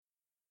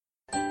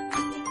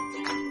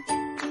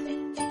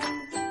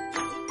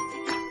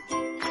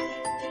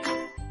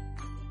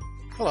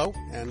Hello,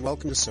 and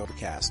welcome to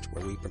Sobercast,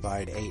 where we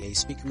provide AA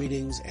speaker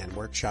meetings and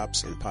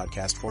workshops in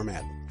podcast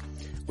format.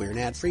 We're an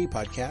ad-free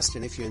podcast,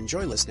 and if you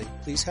enjoy listening,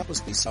 please help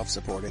us be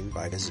self-supporting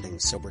by visiting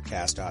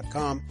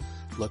Sobercast.com,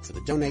 look for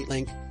the donate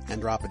link, and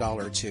drop $1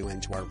 or $2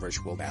 into our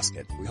virtual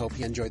basket. We hope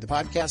you enjoy the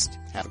podcast.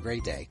 Have a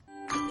great day.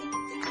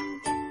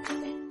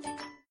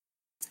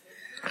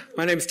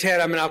 My name's Ted.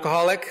 I'm an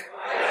alcoholic.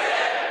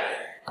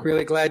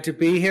 Really glad to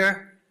be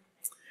here.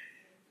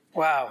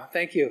 Wow,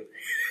 thank you.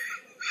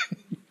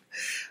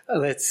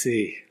 Let's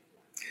see.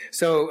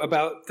 So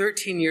about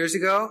 13 years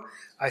ago,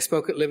 I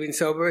spoke at Living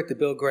Sober at the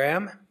Bill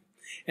Graham,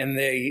 and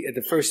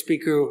the first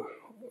speaker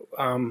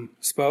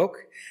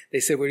spoke. They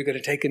said, we're going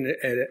to take an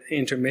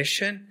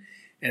intermission,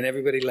 and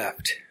everybody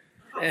left.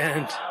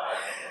 And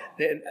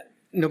then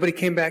nobody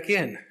came back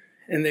in.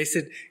 And they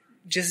said,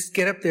 just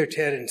get up there,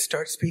 Ted, and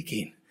start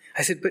speaking.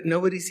 I said, but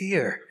nobody's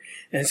here.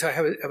 And so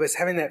I was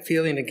having that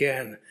feeling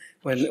again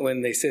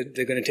when they said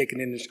they're going to take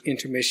an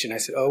intermission. I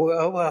said,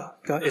 oh well.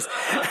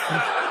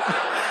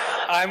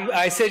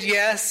 I said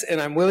yes, and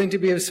I'm willing to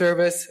be of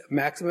service.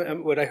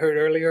 Maximum, what I heard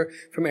earlier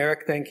from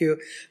Eric, thank you,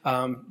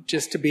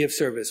 just to be of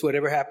service.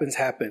 Whatever happens,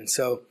 happens.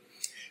 So,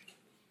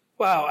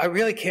 wow, I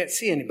really can't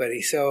see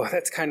anybody, so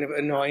that's kind of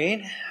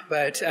annoying,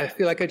 but I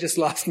feel like I just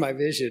lost my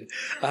vision.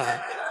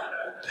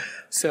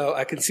 So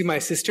I can see my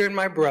sister and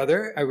my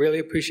brother. I really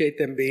appreciate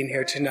them being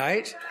here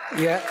tonight.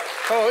 Yeah.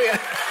 Oh, yeah.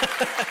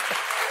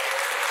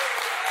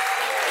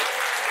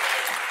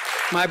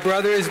 My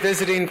brother is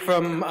visiting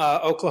from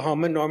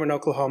Oklahoma, Norman,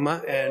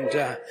 Oklahoma, and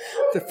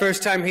the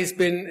first time he's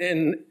been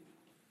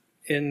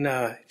in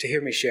to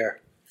hear me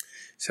share.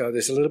 So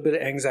there's a little bit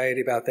of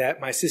anxiety about that.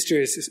 My sister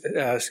is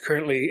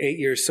currently 8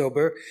 years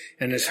sober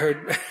and has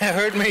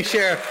heard me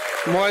share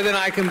more than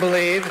I can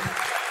believe.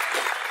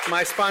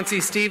 My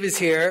sponsee Steve is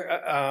here.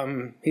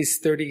 He's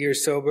 30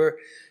 years sober,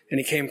 and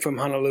he came from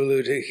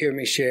Honolulu to hear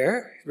me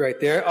share. Right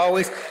there,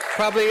 always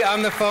probably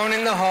on the phone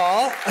in the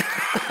hall,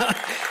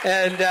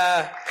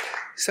 and.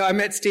 So I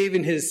met Steve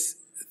in his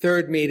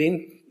third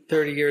meeting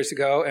 30 years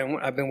ago, and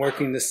I've been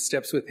working the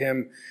steps with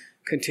him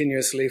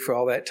continuously for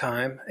all that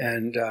time,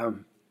 and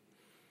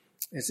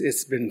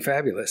it's been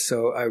fabulous.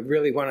 So I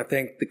really want to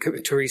thank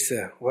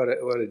Teresa. What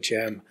a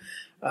gem.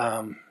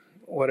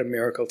 What a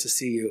miracle to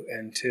see you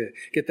and to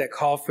get that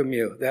call from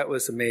you. That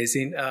was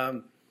amazing.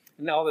 And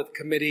all the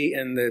committee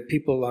and the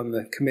people on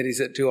the committees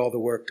that do all the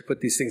work to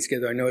put these things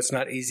together. I know it's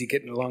not easy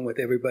getting along with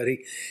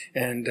everybody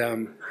and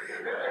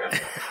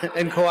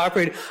and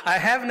cooperating. I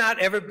have not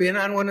ever been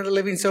on one of the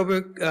Living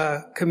Sober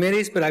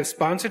committees, but I've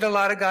sponsored a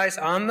lot of guys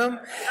on them,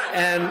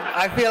 and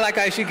I feel like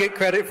I should get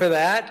credit for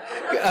that.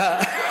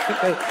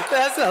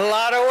 That's a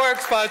lot of work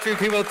sponsoring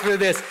people through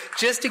this,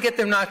 just to get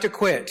them not to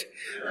quit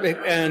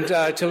and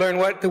to learn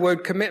what the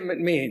word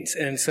commitment means.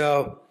 And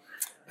so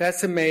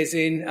that's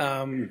amazing.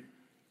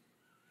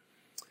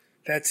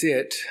 That's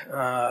it.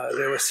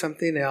 There was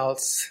something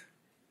else.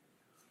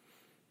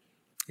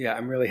 Yeah,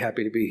 I'm really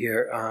happy to be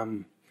here.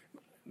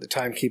 The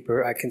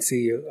timekeeper, I can see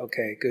you.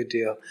 Okay, good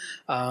deal.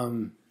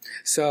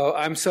 So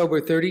I'm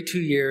sober 32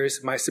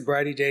 years. My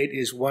sobriety date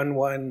is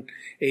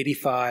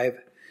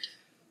 1/1/85.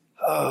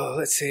 Oh,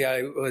 let's see.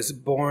 I was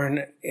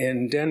born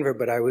in Denver,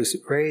 but I was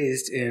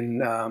raised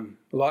in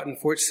Lawton,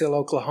 Fort Sill,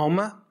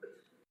 Oklahoma.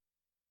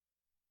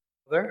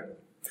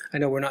 I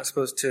know we're not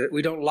supposed to,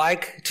 we don't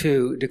like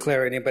to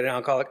declare anybody an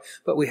alcoholic,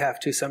 but we have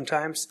to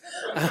sometimes.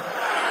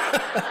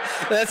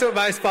 That's what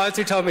my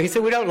sponsor told me. He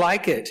said, we don't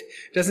like it.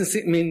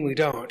 Doesn't mean we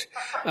don't.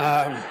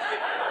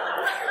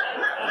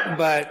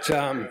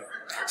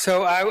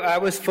 So I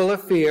was full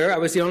of fear. I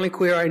was the only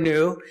queer I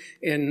knew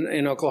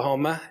in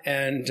Oklahoma,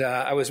 and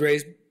I was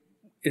raised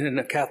in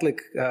a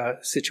Catholic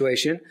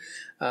situation.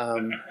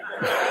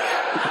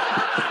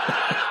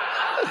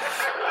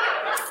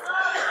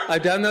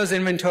 I've done those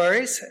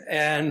inventories,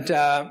 and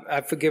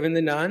I've forgiven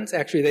the nuns.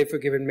 Actually, they've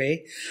forgiven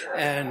me.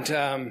 And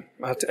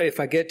if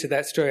I get to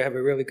that story, I have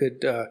a really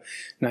good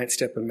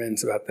nine-step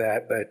amends about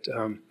that. But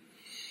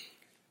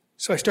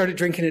so I started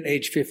drinking at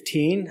age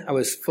 15. I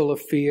was full of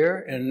fear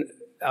and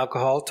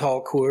alcohol,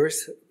 tall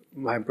Coors.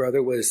 My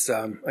brother was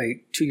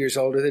 2 years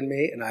older than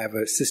me, and I have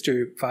a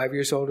sister 5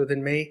 years older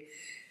than me,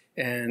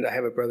 and I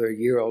have a brother a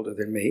year older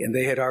than me. And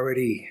they had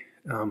already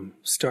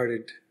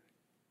started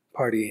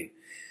partying.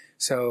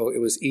 So it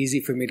was easy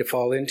for me to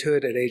fall into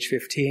it at age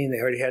 15. They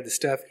already had the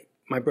stuff.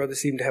 My brother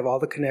seemed to have all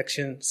the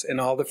connections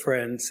and all the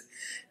friends,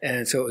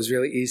 and so it was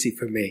really easy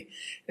for me.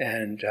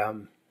 And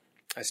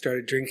I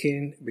started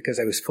drinking because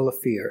I was full of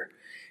fear,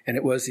 and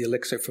it was the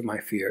elixir for my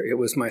fear. It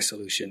was my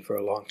solution for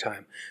a long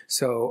time.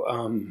 So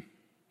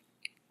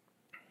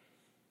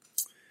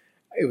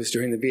it was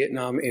during the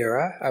Vietnam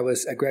era. I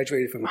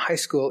graduated from high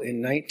school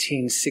in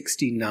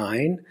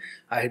 1969.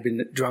 I had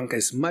been drunk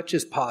as much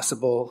as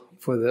possible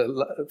for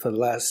the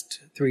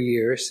last 3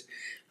 years,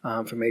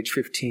 from age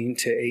 15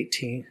 to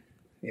 18.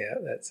 Yeah,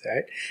 that's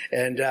right.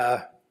 And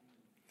I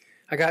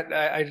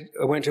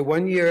went to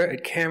 1 year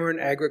at Cameron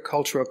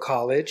Agricultural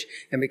College,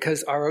 and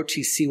because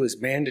ROTC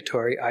was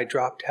mandatory, I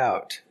dropped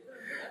out.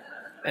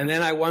 And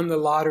then I won the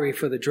lottery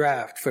for the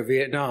draft for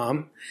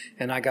Vietnam,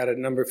 and I got a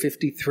number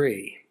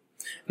 53.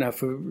 Now,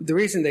 for the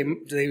reason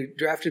they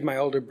drafted my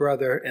older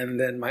brother, and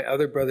then my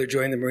other brother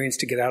joined the Marines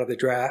to get out of the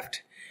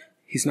draft.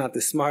 He's not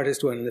the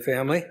smartest one in the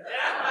family.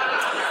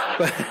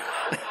 But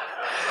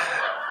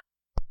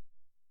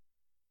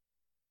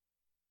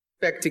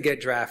expect to get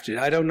drafted.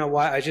 I don't know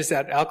why. I just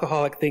had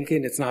alcoholic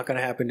thinking. It's not going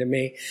to happen to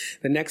me.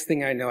 The next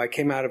thing I know, I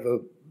came out of a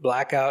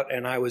blackout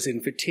and I was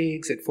in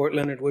fatigues at Fort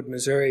Leonard Wood,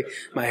 Missouri.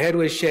 My head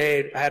was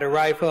shaved. I had a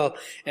rifle,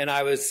 and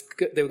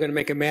they were going to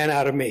make a man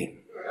out of me.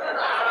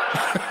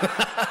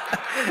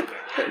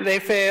 They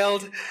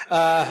failed.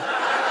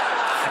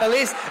 At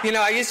least,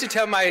 I used to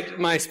tell my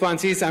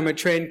sponsees I'm a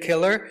trained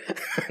killer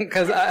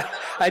because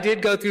I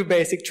did go through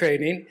basic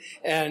training,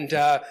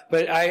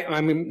 but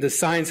I mean the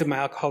signs of my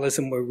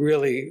alcoholism were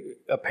really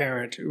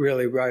apparent,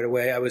 really right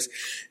away. I was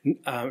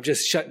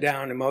just shut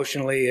down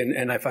emotionally,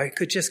 and if I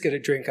could just get a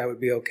drink, I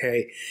would be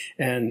okay.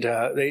 And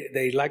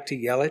they like to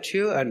yell at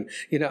you, and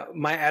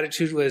my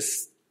attitude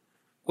was,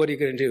 "What are you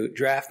going to do?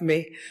 Draft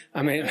me?"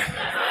 I mean.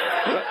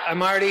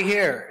 I'm already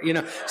here,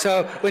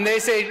 So when they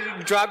say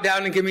drop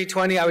down and give me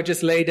 20, I would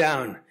just lay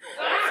down.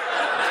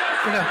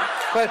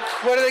 But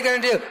what are they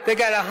going to do? They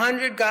got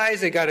 100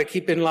 guys they got to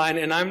keep in line,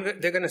 and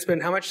they're going to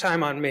spend how much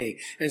time on me?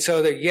 And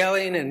so they're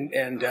yelling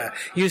and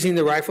using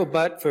the rifle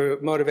butt for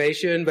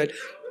motivation, but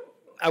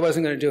I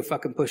wasn't going to do a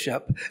fucking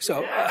push-up.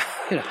 So,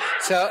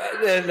 so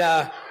then,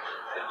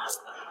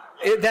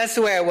 that's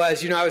the way I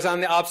was. I was on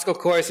the obstacle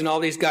course, and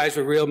all these guys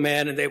were real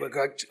men, and they were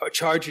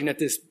charging at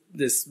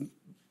this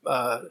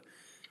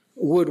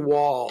wood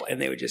wall,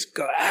 and they would just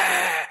go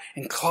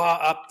and claw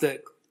up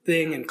the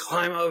thing and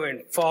climb over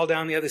and fall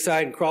down the other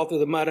side and crawl through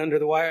the mud under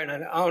the wire. And I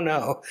thought, oh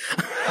no.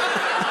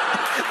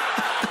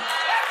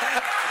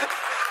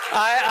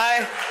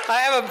 I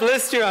have a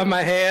blister on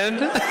my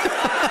hand.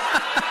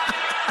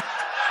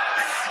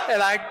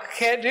 And I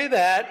can't do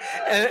that.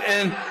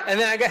 And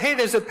then I go, hey,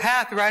 there's a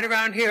path right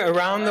around here,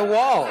 around the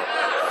wall.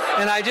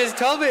 And I just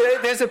told me,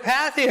 there's a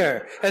path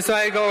here. And so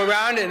I go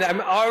around, and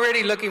I'm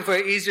already looking for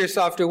an easier,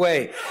 softer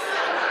way.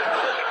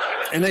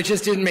 And it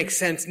just didn't make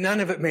sense. None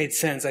of it made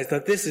sense. I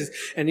thought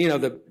and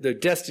the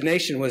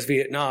destination was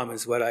Vietnam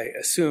is what I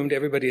assumed.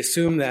 Everybody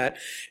assumed that,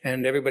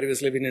 and everybody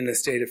was living in a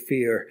state of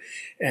fear.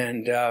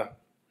 And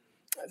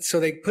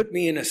so they put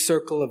me in a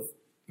circle of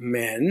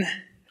men,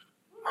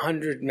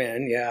 100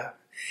 men, yeah.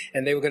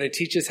 And they were going to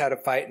teach us how to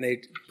fight, and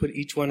they put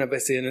each one of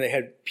us in, and they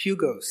had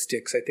pugo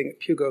sticks, I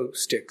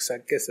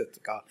guess that's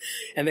called.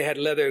 And they had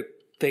leather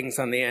things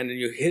on the end, and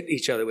you hit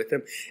each other with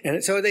them.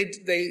 And so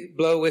they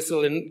blow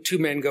whistle, and 2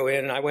 men go in,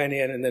 and I went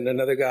in, and then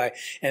another guy,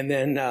 and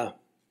then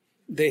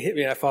they hit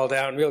me, and I fall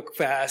down real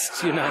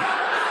fast,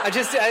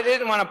 I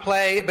didn't want to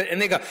play,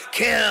 and they go,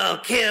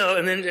 kill,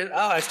 and then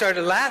I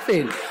started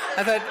laughing.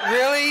 I thought,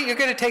 really? You're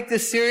going to take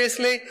this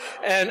seriously?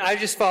 And I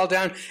just fall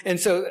down. And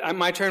so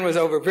my turn was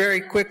over very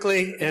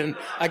quickly, and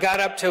I got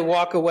up to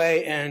walk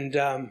away, and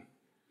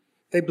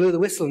they blew the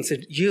whistle and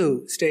said,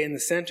 you stay in the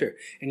center,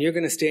 and you're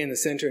going to stay in the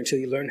center until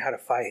you learn how to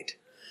fight.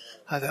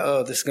 I thought,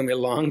 oh, this is going to be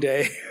a long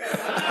day.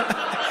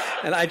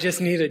 And I just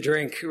need a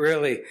drink,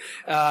 really.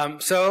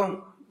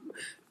 So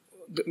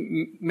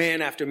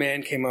man after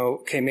man came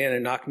in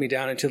and knocked me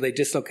down until they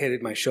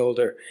dislocated my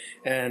shoulder.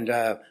 And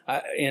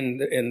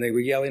they were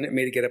yelling at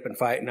me to get up and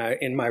fight. And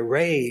in my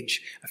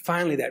rage,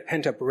 finally that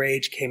pent-up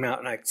rage came out,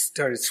 and I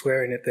started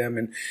swearing at them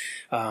and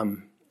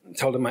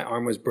told them my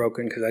arm was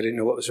broken because I didn't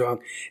know what was wrong.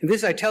 And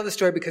I tell the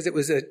story because it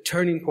was a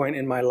turning point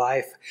in my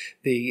life.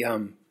 They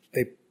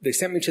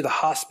sent me to the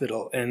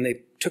hospital, and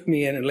they took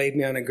me in and laid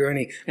me on a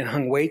gurney and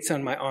hung weights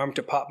on my arm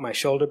to pop my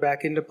shoulder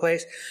back into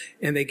place.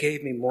 And they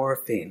gave me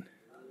morphine.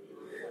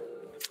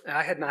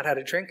 I had not had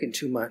a drink in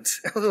 2 months.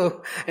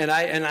 and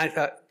I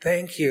thought,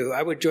 thank you.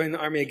 I would join the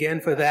Army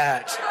again for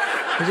that.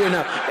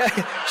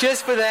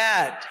 Just for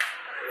that.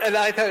 And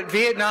I thought,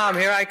 Vietnam,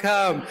 here I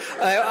come.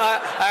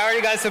 I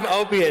already got some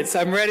opiates.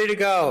 I'm ready to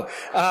go.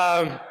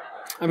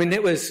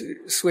 It was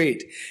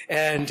sweet.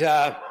 And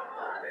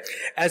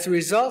as a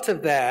result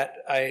of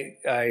that,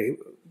 I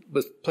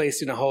was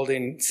placed in a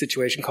holding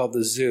situation called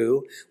the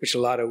zoo, which a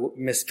lot of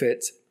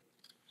misfits.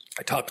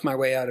 I talked my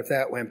way out of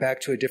that, went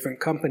back to a different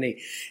company.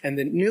 And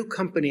the new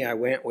company I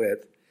went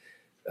with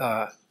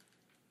got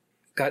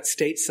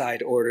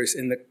stateside orders,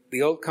 and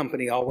the old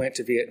company all went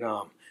to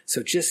Vietnam.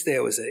 So just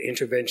there was an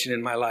intervention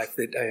in my life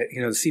that,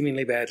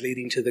 seemingly bad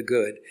leading to the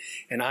good.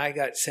 And I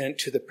got sent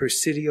to the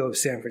Presidio of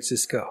San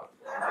Francisco.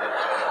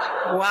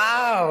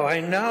 Wow, I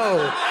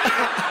know.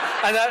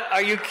 I thought,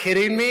 are you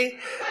kidding me?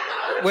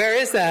 Where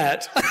is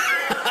that?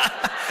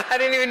 I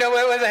didn't even know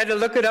where it was. I had to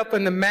look it up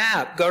on the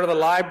map, go to the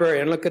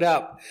library and look it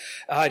up.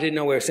 I didn't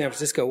know where San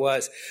Francisco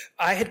was.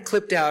 I had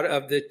clipped out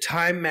of the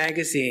Time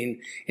magazine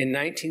in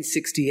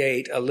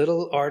 1968 a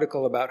little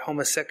article about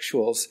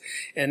homosexuals,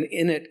 and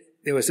in it,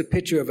 there was a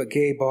picture of a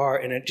gay bar,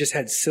 and it just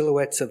had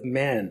silhouettes of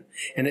men.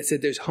 And it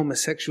said there's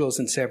homosexuals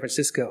in San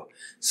Francisco.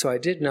 So I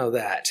did know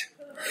that.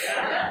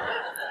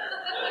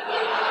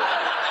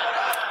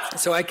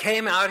 So I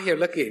came out here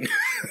looking.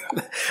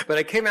 But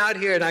I came out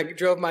here and I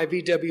drove my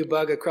VW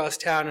Bug across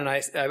town, and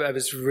I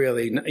was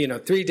really,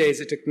 3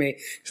 days it took me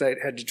because I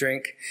had to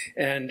drink.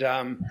 And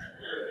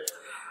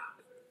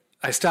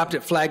I stopped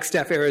at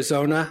Flagstaff,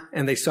 Arizona,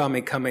 and they saw me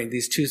coming.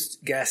 These two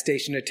gas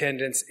station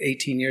attendants,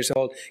 18 years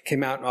old,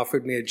 came out and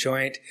offered me a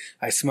joint.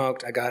 I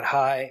smoked. I got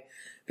high.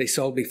 They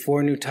sold me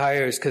 4 new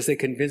tires because they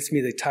convinced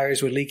me the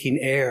tires were leaking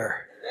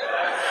air.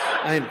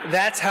 And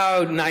that's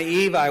how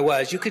naive I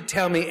was. You could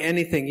tell me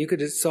anything. You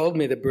could have sold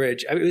me the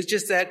bridge. It was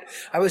just that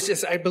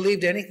I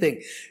believed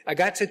anything. I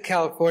got to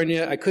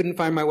California. I couldn't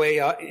find my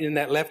way out in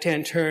that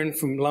left-hand turn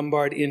from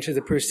Lombard into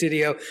the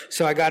Presidio.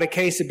 So I got a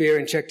case of beer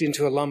and checked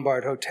into a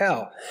Lombard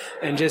hotel.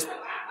 And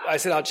I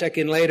said, I'll check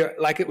in later,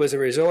 like it was a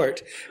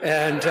resort.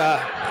 And,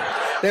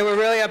 they were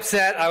really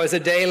upset. I was a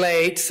day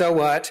late. So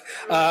what?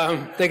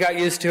 They got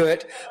used to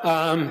it.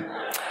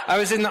 I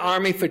was in the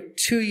Army for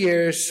 2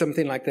 years,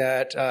 something like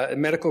that, a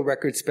medical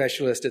record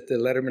specialist at the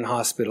Letterman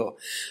Hospital.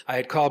 I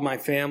had called my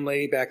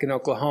family back in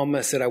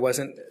Oklahoma, said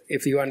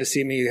if you want to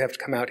see me, you have to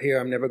come out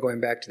here. I'm never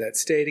going back to that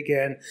state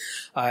again.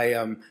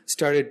 I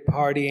started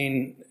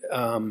partying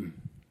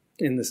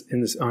in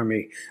this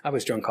Army. I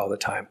was drunk all the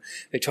time.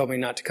 They told me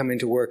not to come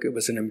into work. It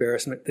was an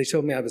embarrassment. They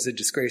told me I was a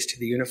disgrace to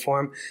the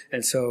uniform.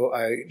 And so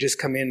I just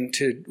come in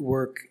to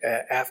work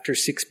after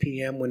 6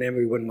 p.m. when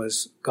everyone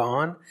was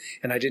gone.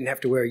 And I didn't have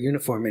to wear a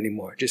uniform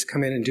anymore. Just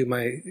come in and do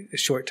my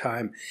short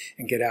time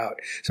and get out.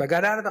 So I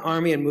got out of the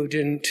Army and moved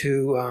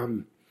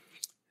into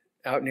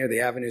out near the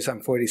avenues on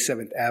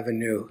 47th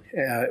Avenue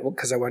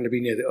because I wanted to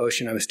be near the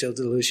ocean. I was still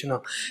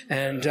delusional.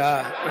 And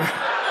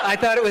I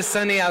thought it was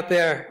sunny out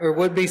there, or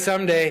would be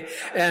someday.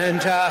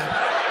 And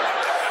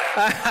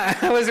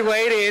I was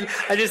waiting.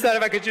 I just thought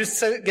if I could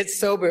just get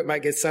sober, it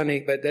might get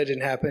sunny, but that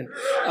didn't happen.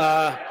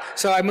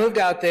 So I moved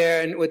out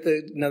there and with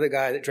another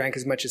guy that drank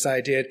as much as I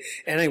did.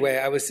 Anyway,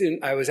 I was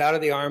out of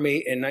the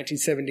Army in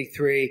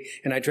 1973,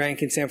 and I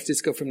drank in San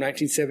Francisco from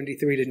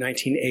 1973 to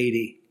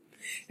 1980.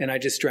 And I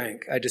just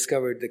drank. I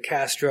discovered the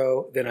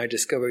Castro, then I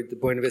discovered the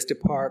Buena Vista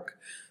Park,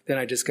 then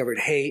I discovered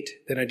Haight,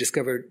 then I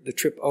discovered the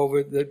trip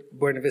over the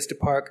Buena Vista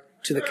Park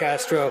to the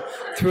Castro,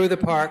 through the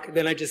park,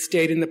 then I just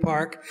stayed in the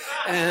park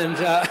and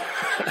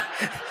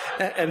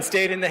and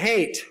stayed in the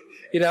Haight.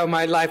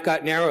 My life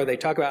got narrow. They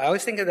talk about, I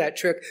always think of that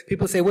trip.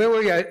 People say, where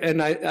were you?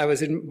 And I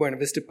was in Buena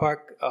Vista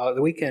Park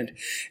the weekend.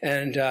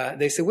 And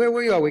they said, where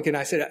were you all weekend?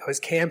 I said, I was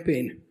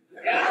camping.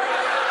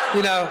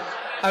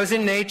 I was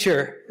in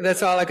nature.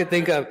 That's all I could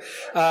think of.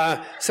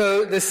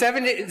 So the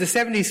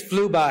 70s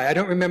flew by. I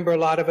don't remember a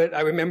lot of it.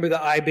 I remember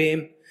the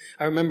I-beam.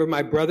 I remember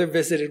my brother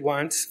visited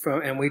once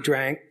and we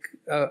drank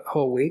a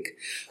whole week.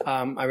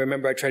 I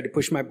remember I tried to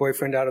push my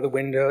boyfriend out of the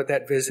window at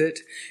that visit,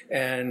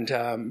 and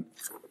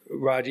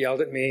Rod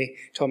yelled at me,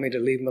 told me to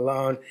leave him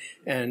alone,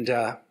 and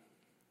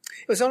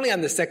it was only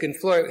on the second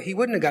floor. He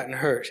wouldn't have gotten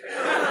hurt.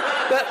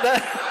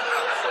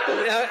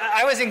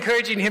 I was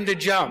encouraging him to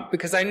jump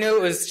because I knew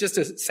it was just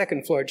a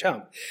second floor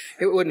jump.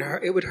 It wouldn't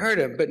hurt. It would hurt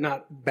him, but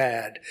not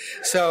bad.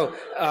 So,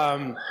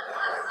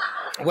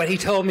 what he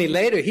told me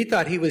later, he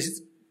thought he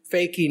was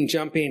faking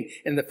jumping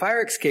and the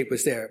fire escape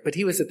was there, but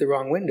he was at the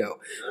wrong window.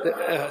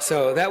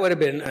 So that would have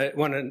been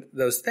one of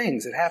those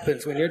things that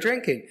happens when you're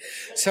drinking.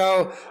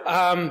 So,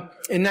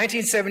 in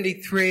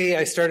 1973,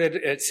 I started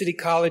at City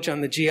College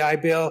on the GI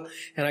Bill,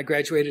 and I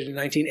graduated in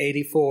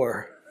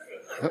 1984.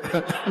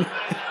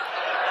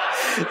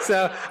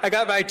 So I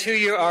got my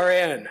 2-year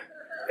RN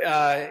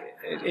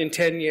in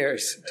 10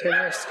 years. 10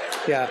 years?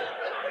 Yeah.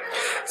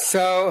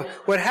 So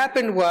what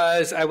happened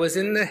was I was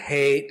in the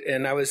Haight,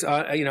 and I was,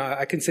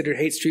 I considered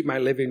Haight Street my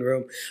living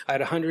room. I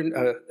had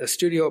a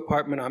studio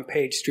apartment on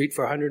Page Street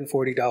for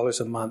 $140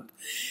 a month.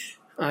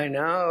 I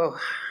know.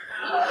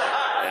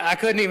 I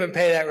couldn't even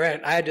pay that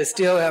rent. I had to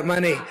steal that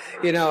money.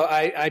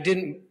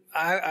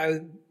 I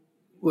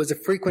was a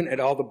frequent at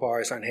all the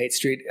bars on Haight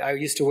Street. I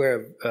used to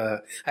wear, I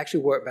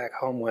actually wore it back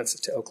home once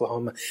to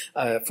Oklahoma,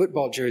 a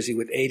football jersey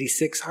with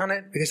 86 on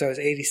it, because I was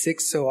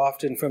 86 so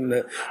often from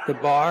the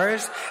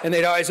bars. And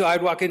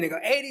I'd walk in and they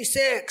go,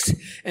 86!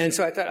 And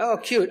so I thought, oh,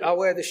 cute, I'll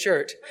wear the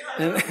shirt.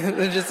 And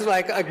just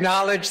like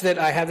acknowledge that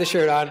I have the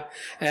shirt on.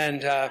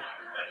 And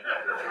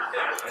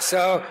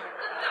so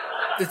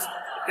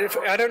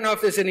I don't know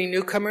if there's any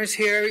newcomers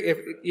here. If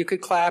you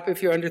could clap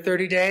if you're under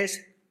 30 days.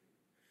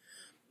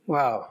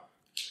 Wow.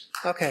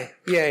 Okay,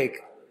 yay.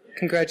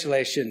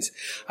 Congratulations.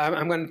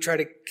 I'm going to try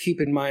to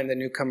keep in mind the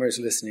newcomers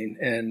listening.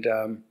 And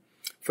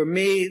for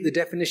me, the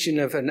definition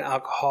of an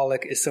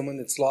alcoholic is someone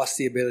that's lost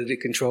the ability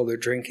to control their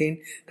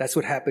drinking. That's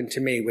what happened to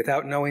me.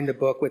 Without knowing the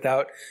book,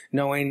 without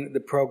knowing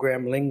the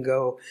program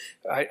lingo,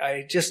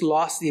 I just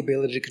lost the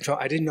ability to control.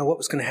 I didn't know what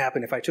was going to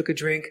happen. If I took a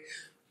drink,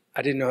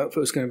 I didn't know if it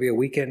was going to be a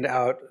weekend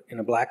out in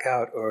a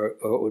blackout or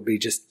it would be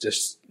just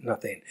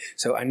nothing.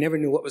 So I never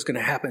knew what was going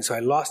to happen, so I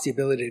lost the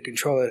ability to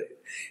control it.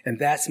 And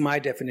that's my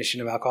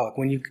definition of alcoholic.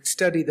 When you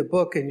study the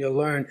book, and you'll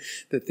learn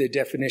that the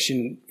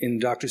definition in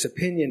the doctor's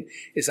opinion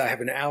is I have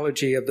an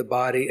allergy of the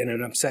body and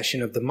an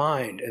obsession of the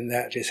mind, and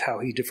that is how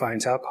he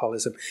defines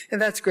alcoholism.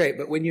 And that's great,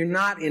 but when you're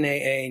not in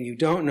AA and you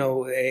don't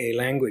know AA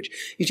language,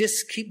 you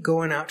just keep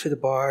going out to the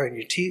bar, and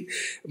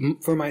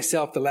for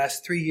myself, the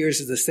last 3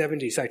 years of the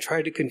 70s, I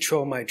tried to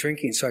control my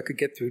drinking so I could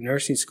get through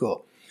nursing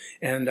school.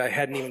 And I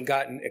hadn't even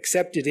gotten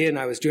accepted in.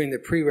 I was doing the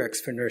prereqs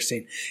for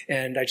nursing.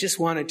 And I just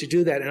wanted to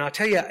do that. And I'll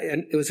tell you,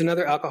 it was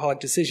another alcoholic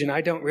decision.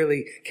 I don't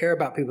really care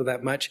about people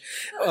that much.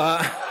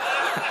 And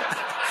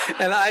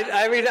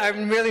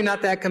I'm really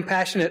not that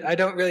compassionate. I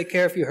don't really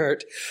care if you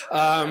hurt.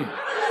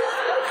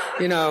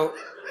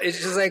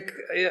 It's just like,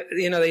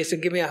 they used to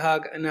give me a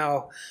hug.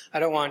 No, I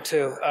don't want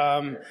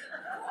to.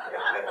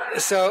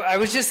 So I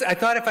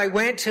thought if I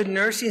went to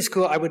nursing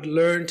school, I would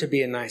learn to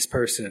be a nice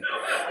person.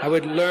 I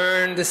would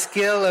learn the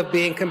skill of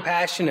being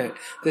compassionate,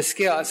 the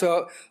skill.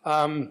 So,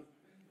 I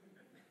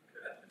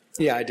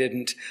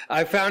didn't.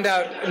 I found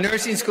out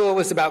nursing school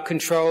was about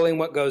controlling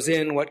what goes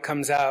in, what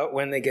comes out,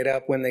 when they get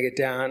up, when they get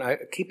down.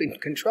 Keeping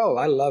control.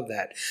 I love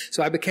that.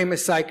 So I became a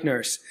psych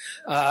nurse.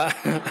 I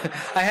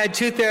had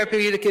 2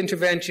 therapeutic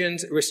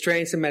interventions,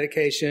 restraints and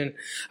medication.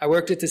 I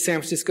worked at the San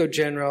Francisco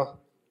General.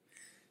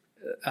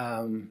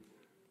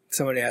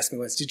 Somebody asked me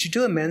once, did you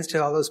do amends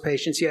to all those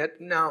patients yet?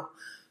 No.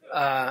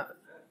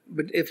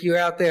 But if you're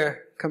out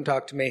there, come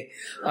talk to me.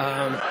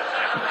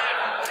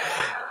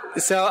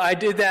 So I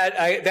did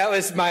that. That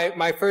was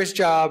my first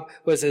job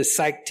was as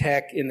psych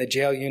tech in the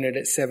jail unit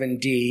at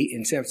 7D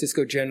in San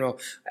Francisco General.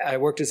 I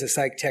worked as a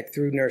psych tech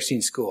through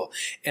nursing school.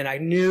 And I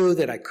knew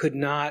that I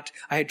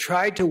had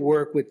tried to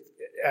work with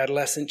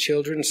adolescent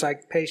children,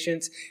 psych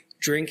patients,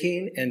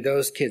 drinking, and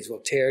those kids will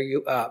tear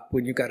you up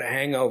when you got a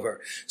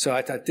hangover. So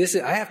I thought,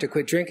 I have to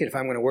quit drinking if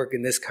I'm going to work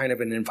in this kind of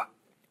an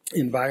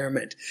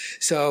environment.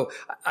 So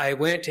I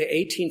went to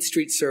 18th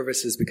Street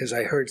Services because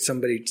I heard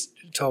somebody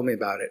told me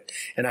about it.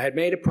 And I had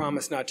made a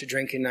promise not to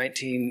drink in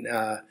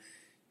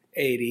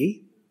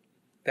 1980.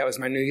 That was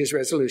my New Year's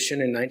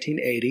resolution in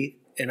 1980.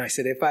 And I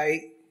said, if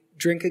I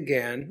drink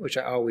again, which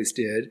I always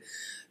did,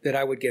 that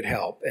I would get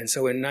help. And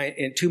so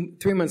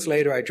 3 months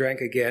later, I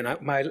drank again.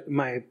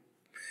 My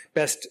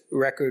best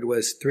record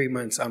was 3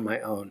 months on my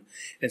own.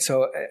 And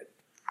so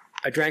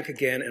I drank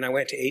again, and I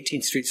went to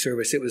 18th Street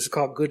Service. It was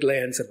called Good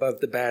Lands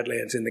Above the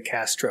Badlands in the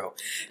Castro.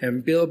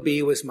 And Bill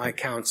B. was my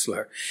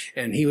counselor.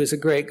 And he was a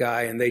great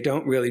guy, and they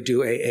don't really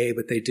do AA,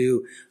 but they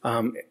do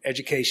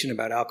education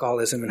about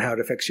alcoholism and how it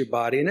affects your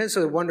body. And it's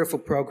a wonderful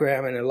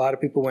program, and a lot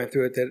of people went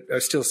through it that are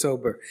still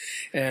sober.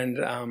 And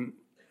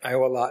I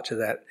owe a lot to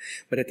that.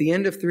 But at the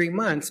end of 3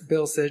 months,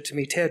 Bill said to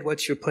me, Ted,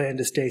 what's your plan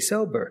to stay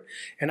sober?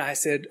 And I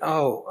said,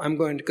 I'm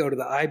going to go to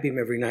the I-Beam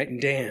every night and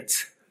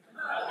dance.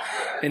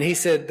 And he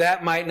said,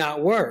 that might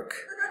not work.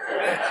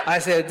 I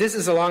said, this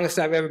is the longest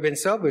I've ever been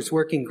sober. It's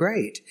working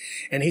great.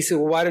 And he said,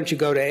 well, why don't you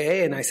go to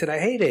AA? And I said, I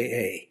hate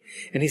AA.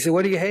 And he said,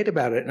 what do you hate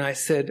about it? And I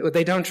said, well,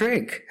 they don't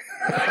drink.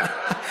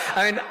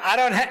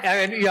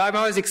 I'm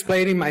always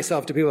explaining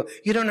myself to people.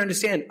 You don't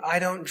understand. I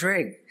don't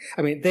drink.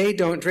 They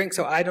don't drink,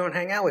 so I don't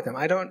hang out with them.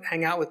 I don't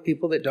hang out with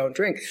people that don't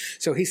drink.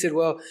 So he said,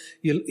 well,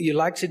 you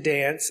like to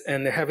dance,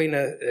 and they're having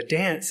a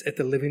dance at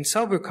the Living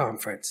Sober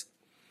Conference,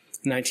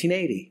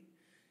 1980.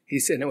 He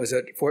said, and it was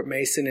at Fort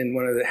Mason in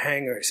one of the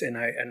hangars. And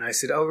I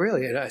said, oh,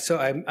 really? And so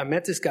I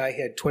met this guy.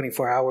 He had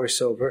 24 hours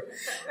sober.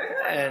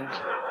 And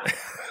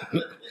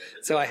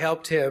so I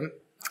helped him.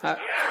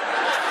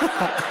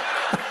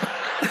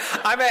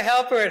 I'm a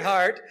helper at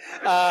heart.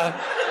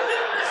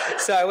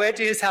 So I went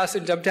to his house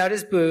and dumped out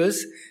his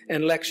booze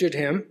and lectured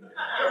him.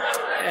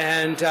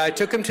 And I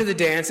took him to the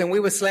dance, and we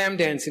were slam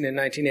dancing in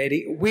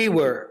 1980. We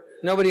were.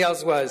 Nobody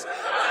else was.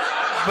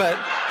 But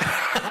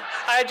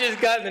I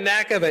just got in the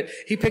knack of it.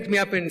 He picked me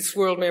up and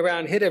swirled me around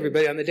and hit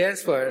everybody on the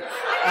dance floor.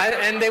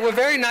 And they were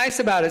very nice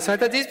about it. So I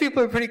thought, these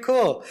people are pretty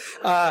cool.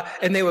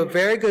 And they were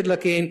very good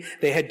looking.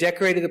 They had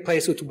decorated the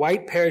place with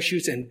white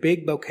parachutes and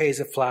big bouquets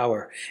of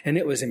flower. And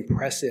it was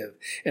impressive.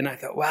 And I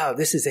thought, wow,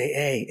 this is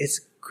AA. It's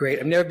great.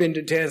 I've never been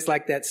to dance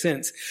like that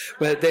since.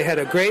 But they had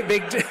a great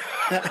big...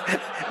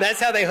 That's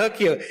how they hook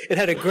you. It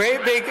had a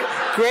great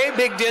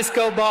big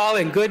disco ball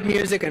and good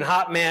music and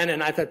hot men.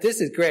 And I thought,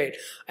 this is great.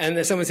 And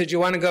then someone said, you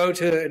want to go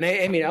to an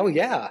AA meeting? Oh,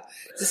 yeah.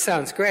 This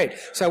sounds great.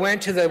 So I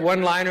went to the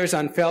one-liners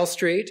on Fell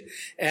Street.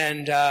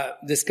 And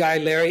this guy,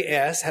 Larry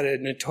S., had a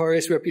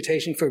notorious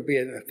reputation for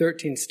being a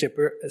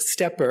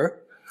 13-stepper.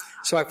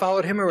 So I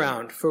followed him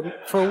around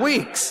for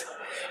weeks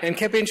and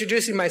kept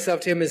introducing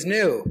myself to him as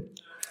new.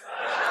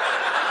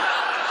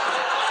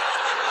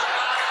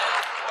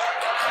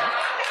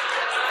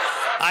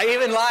 I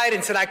even lied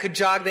and said I could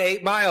jog the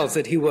 8 miles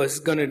that he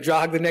was going to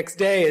jog the next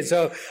day. And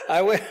so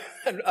I went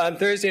on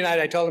Thursday night.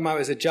 I told him I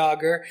was a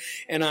jogger.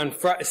 And on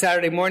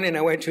Saturday morning,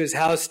 I went to his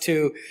house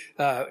to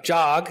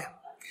jog.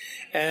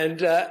 And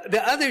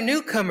the other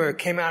newcomer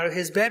came out of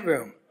his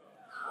bedroom.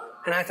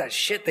 And I thought,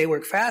 shit, they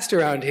work fast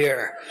around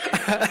here.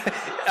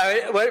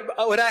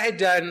 What I had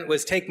done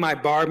was take my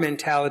bar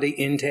mentality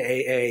into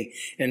AA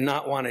and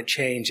not want to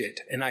change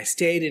it. And I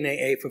stayed in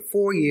AA for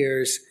 4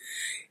 years,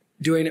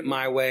 doing it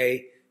my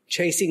way,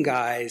 chasing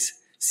guys,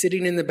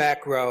 sitting in the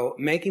back row,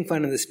 making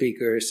fun of the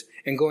speakers,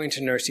 and going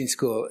to nursing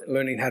school,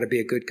 learning how to be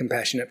a good,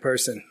 compassionate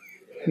person,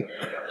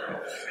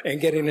 and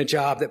getting a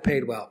job that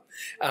paid well.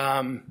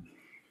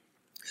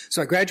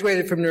 So I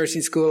graduated from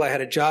nursing school. I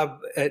had a job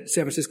at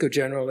San Francisco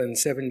General in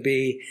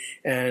 7B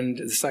and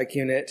the psych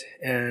unit,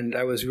 and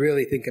I was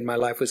really thinking my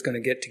life was going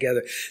to get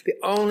together. The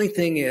only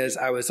thing is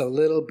I was a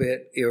little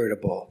bit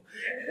irritable.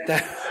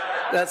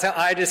 That's how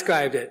I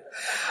described it.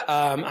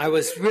 I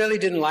really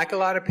didn't like a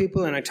lot of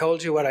people, and I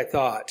told you what I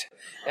thought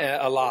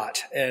a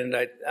lot, and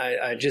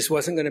I just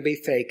wasn't going to be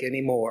fake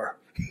anymore.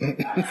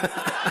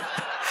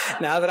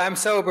 Now that I'm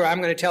sober,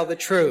 I'm going to tell the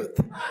truth.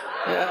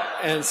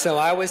 And so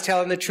I was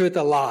telling the truth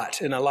a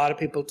lot, and a lot of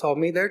people told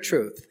me their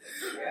truth.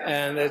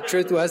 And the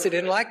truth was they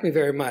didn't like me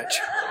very much.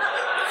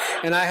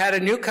 And I had a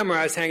newcomer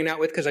I was hanging out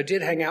with, because I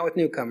did hang out with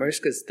newcomers,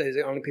 because they're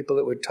the only people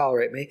that would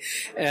tolerate me.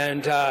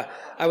 And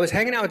I was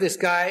hanging out with this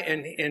guy,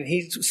 and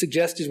he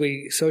suggested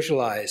we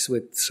socialize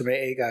with some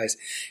AA guys.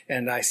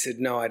 And I said,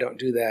 no, I don't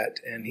do that.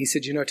 And he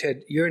said, you know,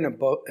 Ted, you're in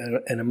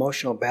an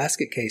emotional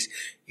basket case.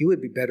 You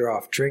would be better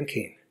off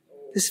drinking.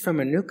 This is from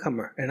a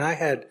newcomer, and I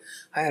had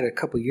a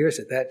couple years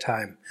at that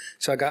time.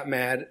 So I got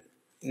mad,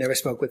 never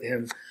spoke with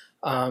him.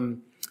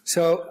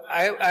 So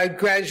I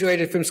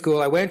graduated from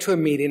school. I went to a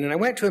meeting, and I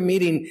went to a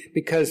meeting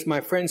because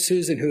my friend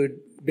Susan, who had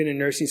been in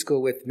nursing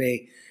school with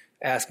me,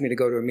 asked me to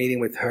go to a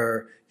meeting with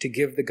her to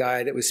give the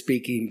guy that was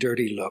speaking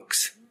dirty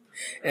looks.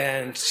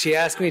 And she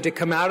asked me to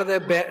come out of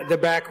the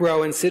back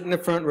row and sit in the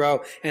front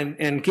row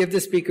and give the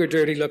speaker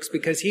dirty looks,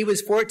 because he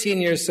was 14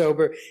 years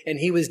sober and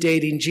he was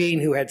dating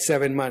Jean, who had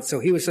 7 months. So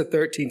he was a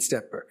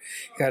 13-stepper.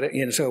 Got it?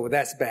 You know, so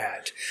that's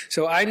bad.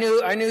 So I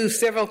knew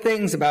several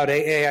things about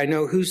AA. I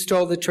know who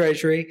stole the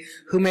treasury,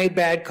 who made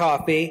bad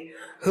coffee,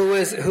 who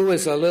was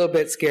a little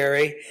bit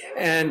scary,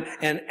 and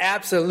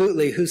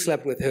absolutely who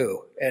slept with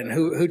who, and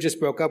who just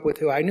broke up with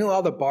who. I knew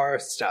all the bar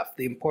stuff,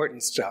 the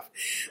important stuff.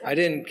 I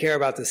didn't care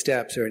about the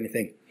steps or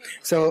anything.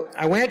 So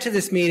I went to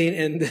this meeting,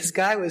 and this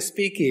guy was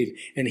speaking,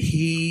 and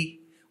he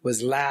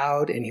was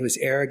loud, and he was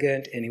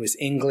arrogant, and he was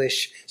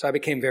English, so I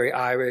became very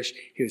Irish.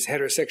 He was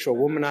heterosexual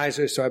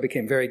womanizer, so I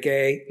became very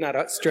gay. Not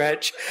a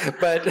stretch,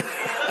 but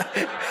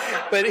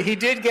but he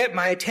did get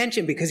my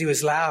attention because he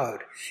was loud,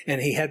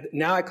 and he had,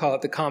 now I call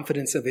it the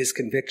confidence of his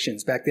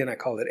convictions. Back then I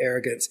called it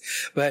arrogance.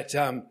 But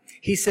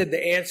he said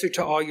the answer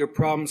to all your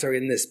problems are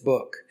in this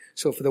book.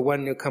 So for the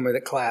one newcomer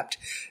that clapped,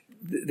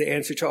 the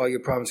answer to all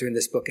your problems are in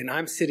this book. And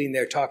I'm sitting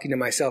there talking to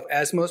myself,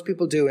 as most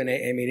people do in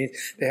AA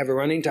meetings. They have a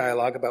running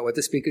dialogue about what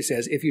the speaker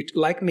says. If you,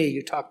 like me,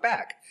 you talk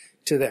back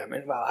to them.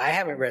 And, well, I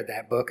haven't read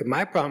that book, and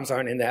my problems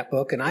aren't in that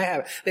book, and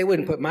they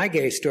wouldn't put my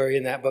gay story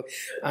in that book.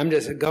 I'm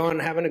just going,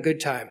 having a good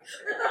time.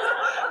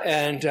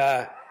 And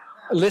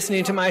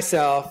listening to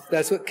myself,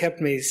 that's what kept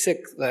me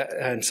sick.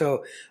 And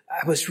so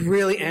I was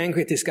really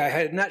angry at this guy. I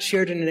had not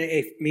shared in an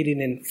AA meeting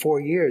in 4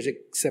 years,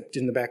 except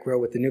in the back row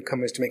with the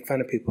newcomers to make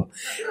fun of people.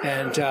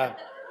 And I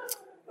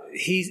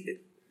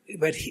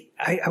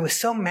was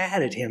so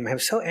mad at him. I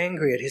was so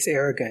angry at his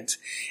arrogance.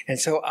 And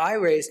so I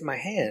raised my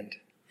hand.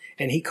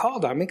 And he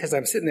called on me, because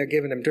I'm sitting there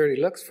giving him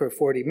dirty looks for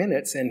 40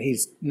 minutes, and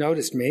he's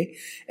noticed me.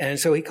 And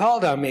so he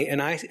called on me,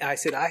 and I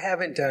said, I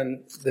haven't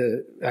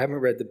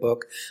read the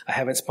book. I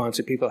haven't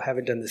sponsored people. I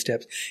haven't done the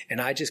steps.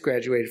 And I just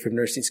graduated from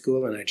nursing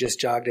school, and I just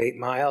jogged 8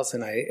 miles,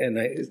 and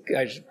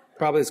I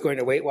probably was going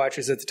to Weight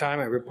Watchers at the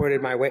time. I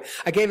reported my weight.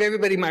 I gave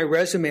everybody my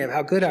resume of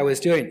how good I was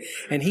doing.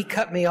 And he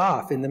cut me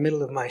off in the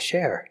middle of my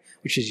share,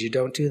 which is, you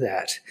don't do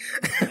that.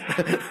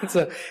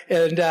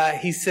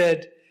 He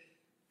said,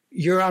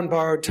 you're on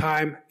borrowed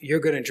time, you're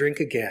going to drink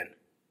again.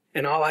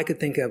 And all I could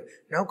think of,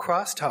 no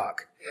crosstalk.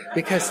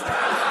 Because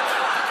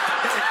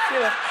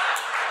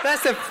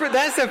that's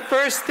the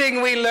first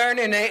thing we learn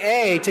in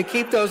AA, to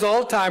keep those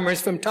old-timers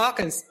from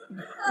talking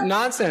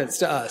nonsense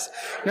to us.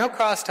 No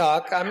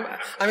crosstalk.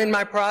 I'm in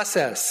my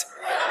process.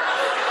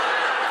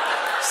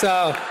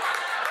 So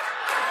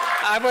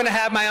I'm going to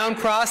have my own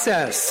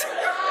process.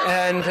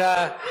 And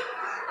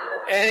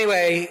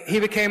anyway, he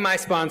became my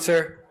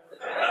sponsor.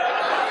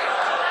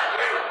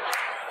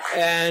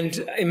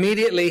 And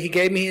immediately he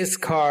gave me his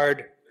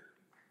card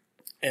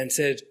and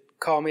said,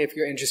 call me if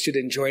you're interested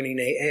in joining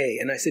AA.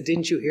 And I said,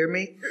 didn't you hear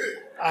me?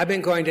 I've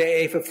been going to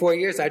AA for 4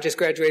 years. I just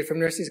graduated from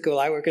nursing school.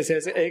 I work as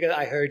AA.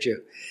 I heard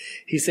you.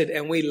 He said,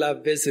 and we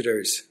love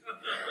visitors.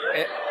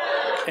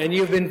 And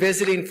you've been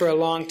visiting for a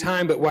long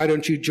time, but why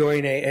don't you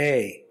join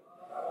AA?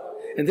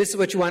 And this is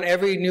what you want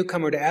every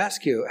newcomer to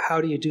ask you.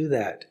 How do you do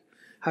that?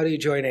 How do you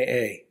join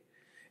AA?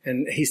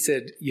 And he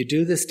said, you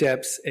do the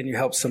steps and you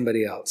help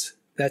somebody else.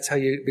 That's how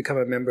you become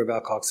a member of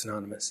Alcoholics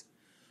Anonymous.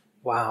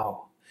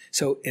 Wow.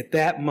 So at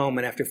that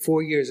moment, after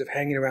 4 years of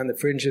hanging around the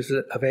fringes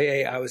of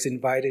AA, I was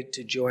invited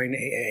to join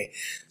AA.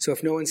 So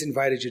if no one's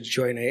invited you to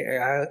join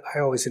AA, I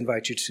always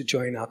invite you to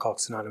join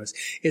Alcoholics Anonymous.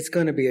 It's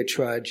going to be a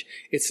trudge.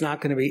 It's not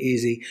going to be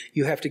easy.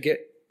 You have to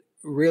get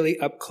really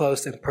up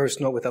close and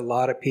personal with a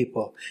lot of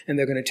people, and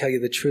they're going to tell you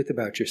the truth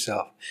about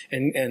yourself.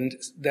 And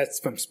that's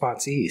from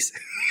sponsees.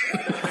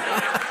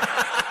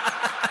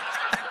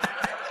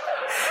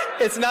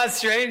 It's not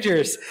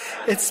strangers.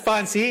 It's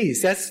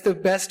sponsees. That's the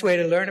best way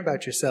to learn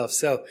about yourself.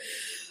 So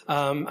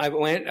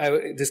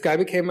this guy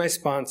became my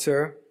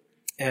sponsor,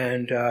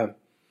 and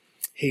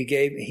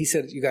he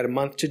said, you got a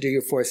month to do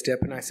your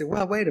 4-step. And I said,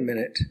 well, wait a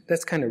minute.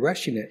 That's kind of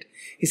rushing it.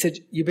 He said,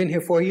 you've been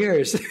here 4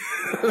 years.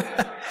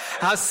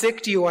 How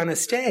sick do you want to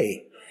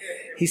stay?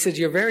 He said,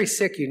 you're very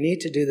sick. You need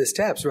to do the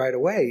steps right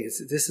away.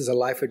 This is a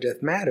life or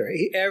death matter.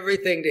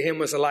 Everything to him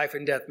was a life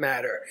and death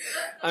matter.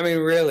 I mean,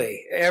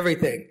 really,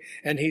 everything.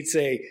 And he'd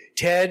say,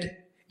 Ted,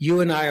 you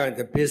and I are in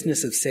the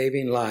business of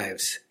saving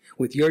lives.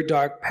 With your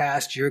dark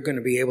past, you're going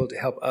to be able to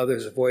help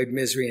others avoid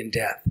misery and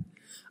death.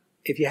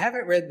 If you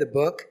haven't read the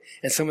book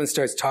and someone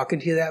starts talking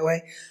to you that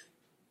way,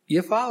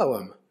 you follow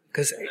him.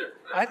 Because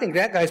I think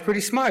that guy's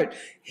pretty smart.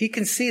 He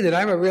can see that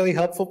I'm a really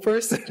helpful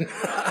person.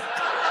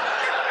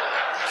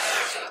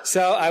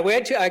 So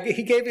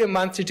he gave me a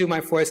month to do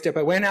my 4-step.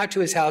 I went out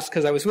to his house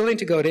because I was willing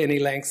to go to any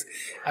lengths.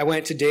 I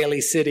went to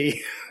Daly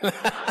City.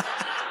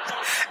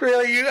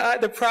 Really,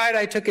 the pride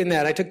I took in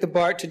that. I took the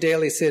BART to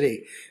Daly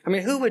City. I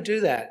mean, who would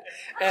do that?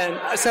 And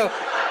so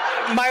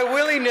my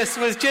willingness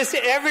was just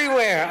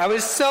everywhere. I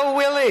was so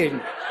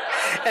willing.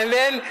 And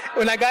then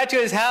when I got to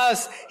his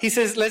house, he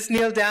says, let's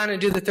kneel down and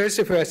do the third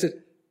step prayer. I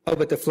said, oh,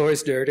 but the floor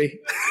is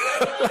dirty.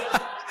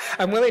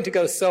 I'm willing to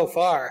go so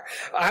far.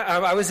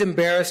 I was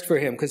embarrassed for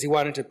him because he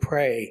wanted to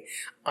pray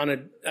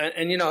and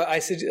I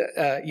said,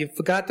 you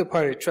forgot the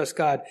part of trust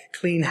God,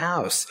 clean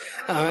house.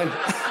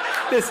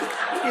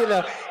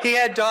 He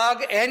had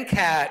dog and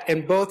cat,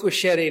 and both were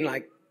shedding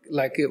like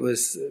it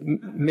was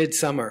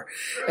midsummer.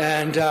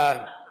 And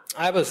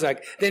I was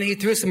like, then he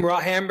threw some raw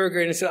hamburger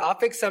and he said, I'll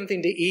fix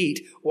something to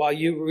eat while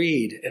you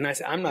read. And I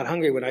said, I'm not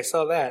hungry when I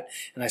saw that.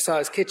 And I saw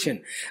his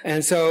kitchen.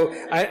 And so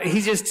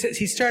he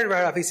started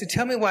right off. He said,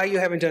 tell me why you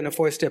haven't done a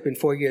 4-step in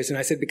 4 years. And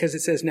I said, because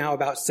it says now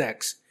about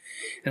sex.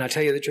 And I'll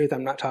tell you the truth,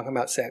 I'm not talking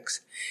about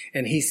sex.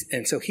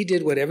 And so he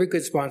did what every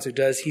good sponsor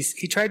does.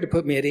 He tried to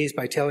put me at ease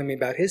by telling me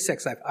about his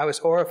sex life. I was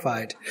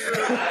horrified.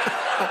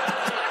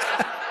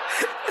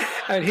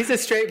 And he's a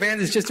straight man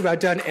that's just about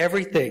done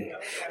everything.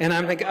 And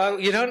I'm like,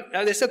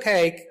 it's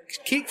okay.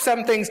 Keep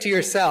some things to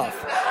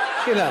yourself.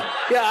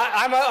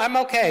 I'm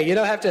okay. You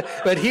don't have to.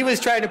 But he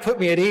was trying to put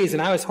me at ease,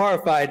 and I was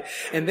horrified.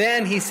 And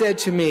then he said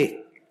to me,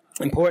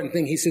 important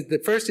thing, he said, the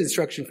first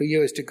instruction for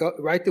you is to go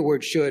write the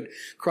word should,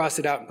 cross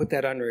it out, and put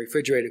that on the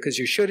refrigerator, because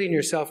you're shoulding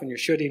yourself and you're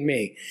shoulding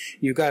me.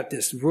 You got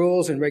this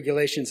rules and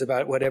regulations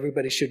about what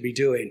everybody should be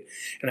doing,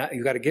 and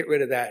you got to get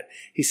rid of that.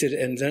 He said,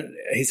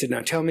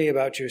 now tell me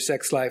about your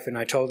sex life. And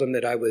I told him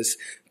that I was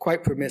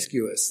quite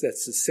promiscuous.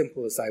 That's as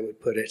simple as I would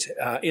put it.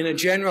 In a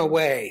general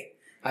way.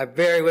 I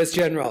was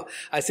general.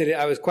 I said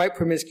I was quite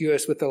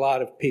promiscuous with a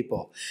lot of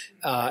people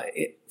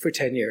for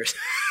 10 years.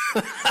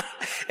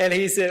 And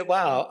he said,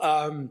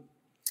 wow,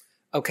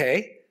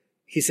 okay.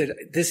 He said,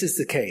 this is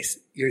the case.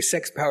 Your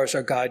sex powers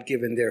are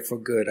God-given, they're for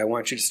good. I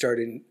want you to start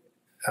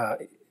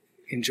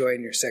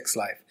enjoying your sex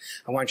life.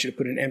 I want you to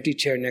put an empty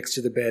chair next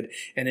to the bed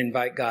and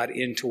invite God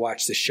in to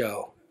watch the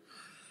show.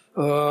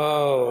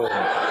 Oh.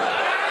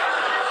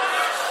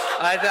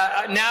 I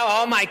thought, now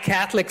all my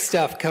Catholic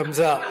stuff comes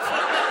up.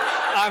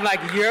 I'm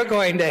like, you're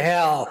going to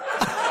hell.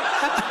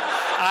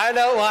 I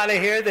don't want to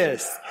hear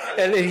this.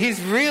 And he's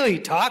really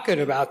talking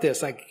about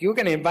this, like, you're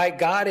going to invite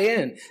God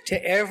in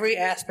to every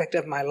aspect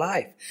of my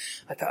life.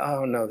 I thought,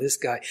 oh no, this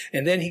guy.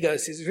 And then he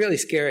goes, it's really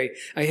scary.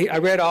 I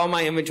read all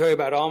my inventory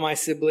about all my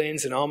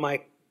siblings and all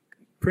my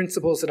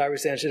principles that I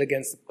resented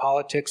against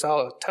politics,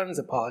 tons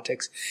of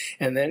politics.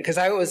 And then, because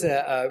I was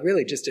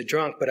really just a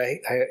drunk, but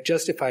I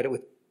justified it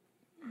with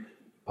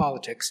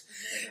politics.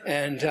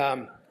 And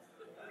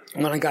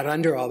when I got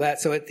under all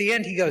that, so at the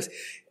end he goes,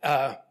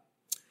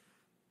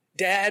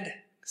 Dad,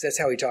 because that's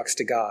how he talks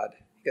to God.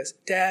 He goes,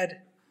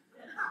 Dad,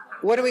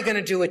 what are we going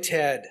to do with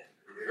Ted?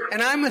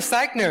 And I'm a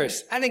psych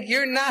nurse. I think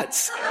you're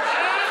nuts.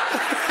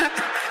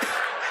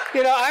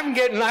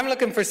 I'm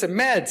looking for some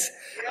meds.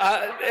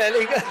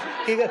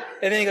 And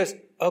then he goes,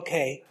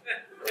 okay.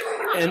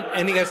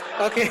 And he goes,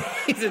 okay.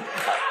 He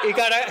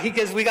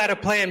goes, we got a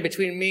plan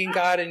between me and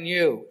God and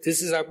you.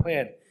 This is our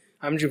plan.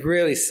 I'm just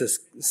really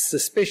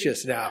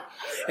suspicious now.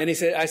 And I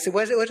said,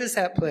 what is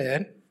that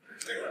plan?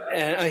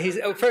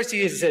 And first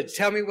he said,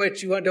 tell me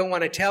what you don't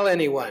want to tell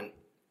anyone.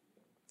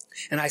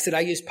 And I said,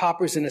 I used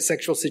poppers in a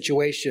sexual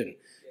situation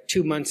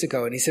 2 months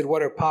ago. And he said,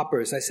 what are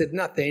poppers? I said,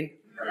 nothing.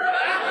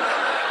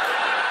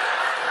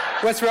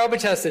 What's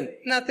Robitussin?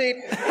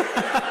 Nothing.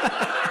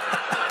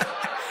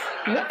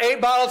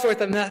 8 bottles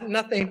worth of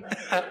nothing.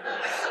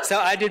 So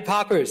I did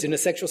poppers in a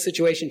sexual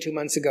situation 2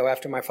 months ago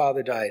after my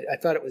father died. I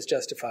thought it was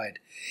justified.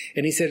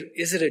 And he said,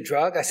 is it a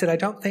drug? I said, I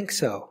don't think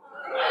so.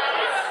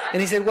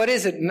 And he said, what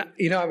is it?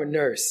 I'm a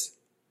nurse.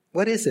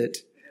 What is it?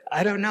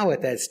 I don't know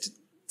what that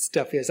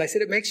stuff is. I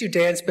said, it makes you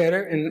dance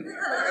better and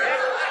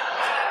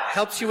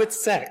helps you with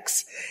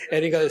sex.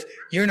 And he goes,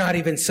 you're not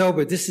even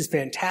sober. This is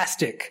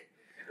fantastic.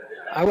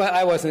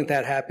 I wasn't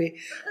that happy,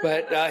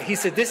 but he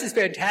said, this is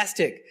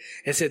fantastic.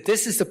 And said,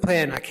 this is the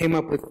plan I came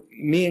up with,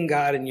 me and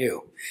God and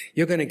you.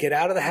 You're going to get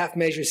out of the half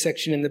measure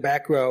section in the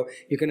back row.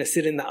 You're going to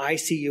sit in the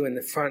ICU in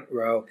the front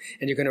row,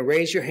 and you're going to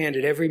raise your hand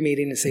at every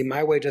meeting and say,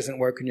 my way doesn't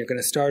work, and you're going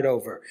to start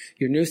over.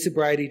 Your new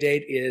sobriety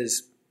date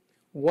is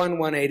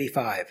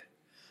 1/1/85.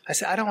 I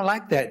said, I don't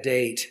like that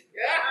date.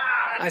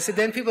 I said,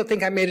 then people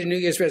think I made a New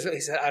Year's resolution.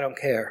 He said, I don't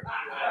care.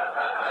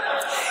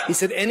 He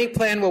said, any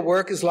plan will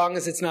work as long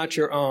as it's not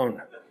your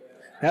own.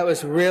 That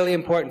was really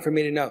important for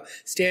me to know.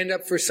 Stand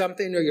up for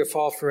something or you'll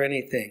fall for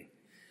anything.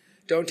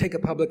 Don't take a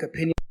public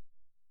opinion.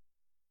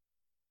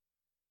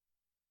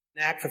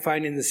 Act for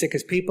finding the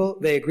sickest people.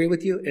 They agree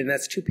with you, and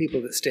that's 2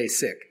 people that stay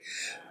sick.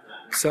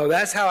 So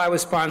that's how I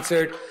was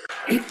sponsored.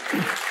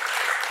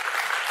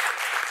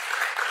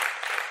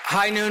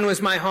 High Noon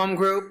was my home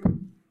group.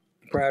 I'm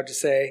proud to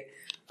say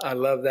I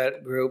love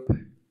that group.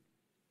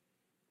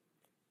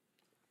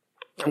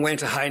 I went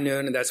to High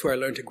Noon, and that's where I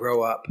learned to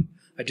grow up.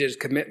 I did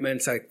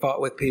commitments. I fought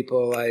with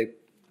people. I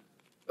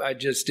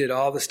just did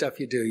all the stuff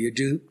you do. You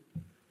do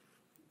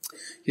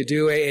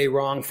AA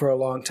wrong for a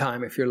long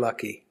time if you're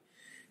lucky,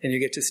 and you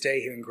get to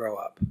stay here and grow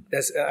up.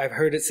 I've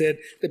heard it said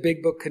the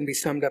big book can be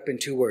summed up in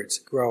 2 words: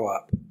 grow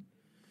up.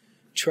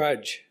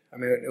 Trudge. I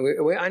mean,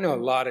 I know a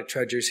lot of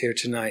trudgers here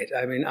tonight.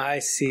 I mean, I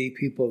see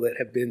people that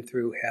have been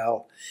through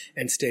hell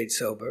and stayed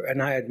sober, and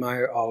I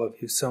admire all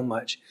of you so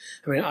much.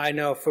 I mean, I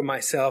know for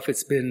myself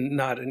it's been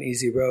not an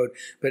easy road,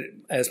 but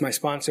as my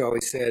sponsor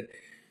always said,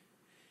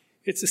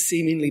 it's a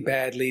seemingly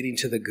bad leading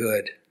to the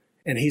good.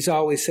 And he's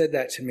always said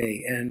that to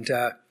me. And,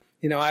 I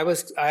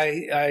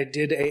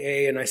did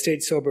AA, and I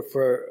stayed sober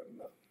for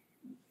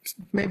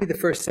maybe the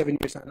first 7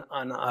 years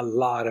on a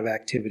lot of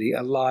activity,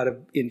 a lot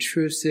of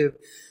intrusive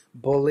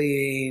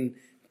bullying,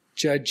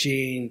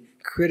 judging,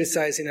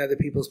 criticizing other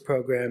people's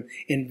program,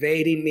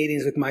 invading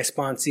meetings with my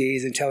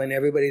sponsees and telling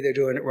everybody they're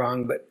doing it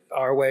wrong, but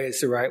our way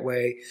is the right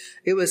way.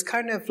 It was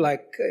kind of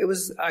like,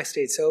 I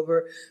stayed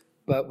sober,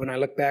 but when I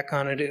look back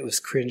on it, it was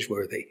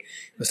cringeworthy.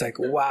 It was like,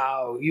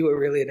 wow, you were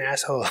really an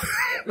asshole.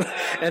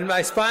 And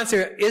my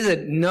sponsor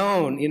isn't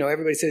known.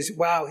 Everybody says,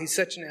 wow, he's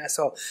such an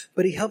asshole.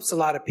 But he helps a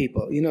lot of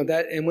people.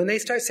 And when they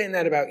start saying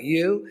that about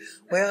you,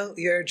 well,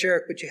 you're a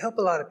jerk, but you help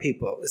a lot of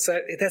people.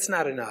 That's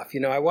not enough. I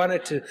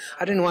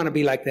didn't want to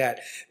be like that.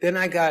 Then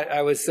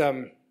I was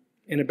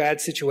in a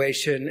bad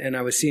situation, and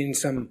I was seeing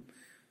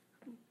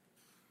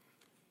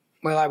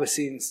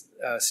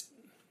a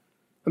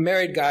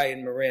married guy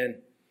in Marin.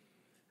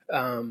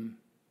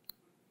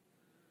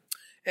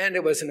 And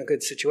it wasn't a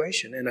good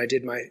situation. And I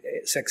did my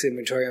sex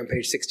inventory on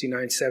page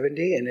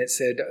 6970, and it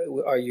said,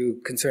 are you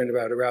concerned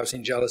about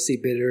arousing jealousy,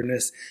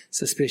 bitterness,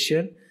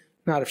 suspicion?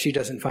 Not if she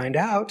doesn't find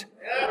out.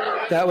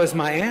 That was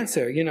my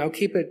answer.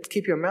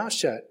 Keep your mouth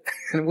shut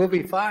and we'll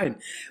be fine.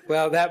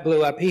 Well, that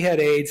blew up. He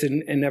had AIDS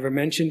and never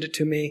mentioned it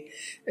to me.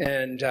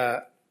 And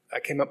I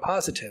came up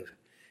positive.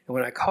 And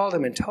when I called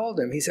him and told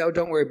him, he said, oh,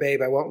 don't worry,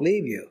 babe, I won't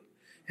leave you.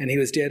 And he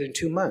was dead in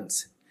 2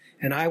 months.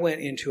 And I went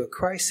into a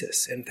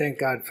crisis, and thank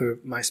God for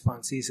my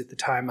sponsees at the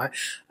time.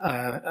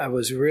 I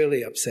was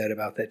really upset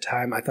about that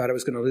time. I thought I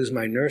was going to lose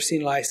my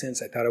nursing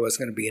license. I thought I was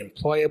going to be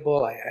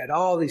employable. I had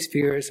all these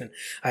fears, and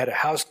I had a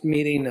house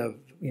meeting of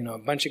a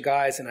bunch of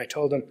guys, and I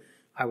told them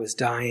I was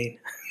dying,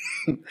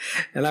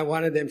 and I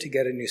wanted them to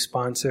get a new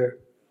sponsor.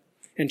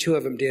 And 2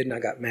 of them did, and I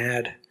got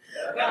mad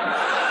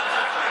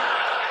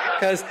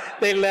because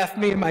they left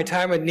me in my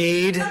time of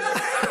need.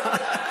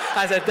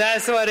 I said,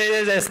 that's what it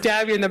is. They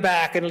stab you in the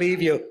back and leave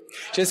you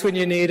just when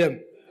you need them.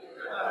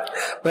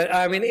 But,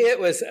 it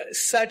was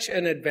such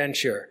an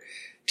adventure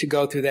to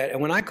go through that.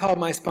 And when I called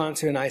my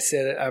sponsor and I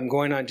said, I'm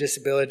going on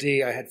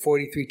disability, I had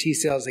 43 T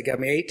cells. They got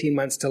me 18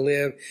 months to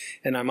live,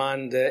 and I'm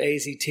on the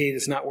AZT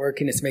that's not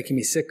working. It's making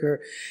me sicker.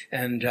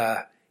 And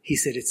he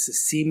said, it's the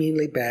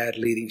seemingly bad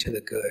leading to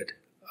the good.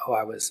 Oh,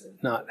 I was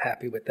not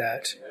happy with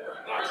that.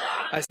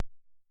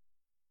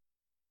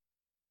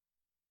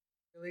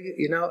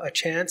 A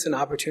chance, an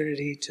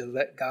opportunity to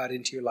let God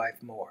into your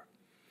life more.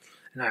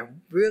 And I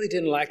really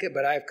didn't like it,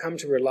 but I've come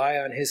to rely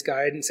on his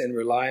guidance and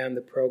rely on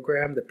the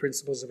program, the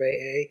principles of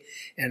AA,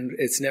 and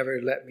it's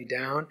never let me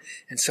down.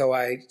 And so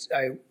I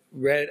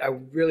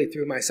really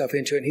threw myself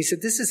into it. And he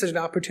said, this is an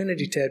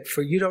opportunity, Ted,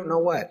 for you don't know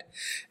what.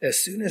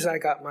 As soon as I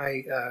got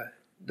my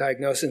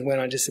diagnosis and went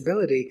on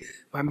disability,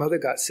 my mother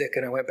got sick,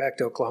 and I went back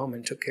to Oklahoma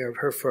and took care of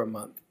her for a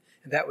month.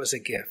 And that was a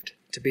gift,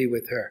 to be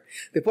with her.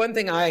 The one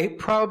thing I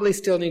probably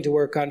still need to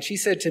work on, she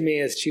said to me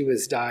as she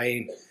was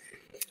dying,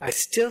 I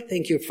still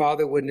think your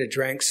father wouldn't have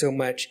drank so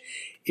much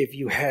if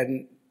you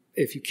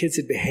kids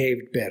had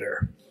behaved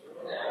better.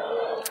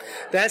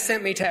 That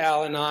sent me to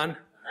Al-Anon.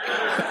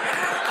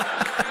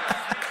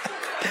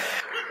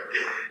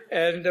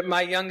 And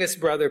my youngest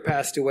brother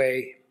passed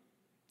away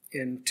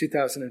in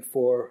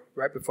 2004,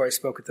 right before I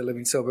spoke at the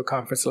Living Sober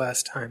conference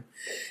last time.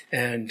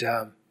 And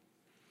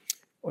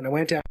when I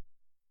went down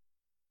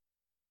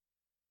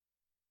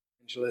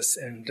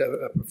and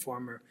a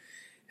performer,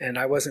 and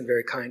I wasn't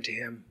very kind to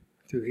him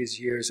through his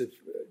years of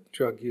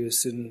drug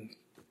use and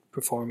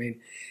performing.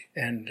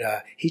 And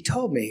he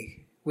told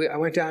me, I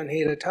went down and he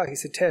had a talk. He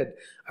said, Ted,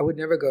 I would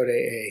never go to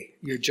AA.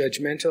 You're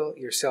judgmental,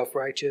 you're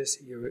self-righteous,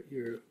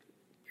 you're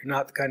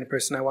not the kind of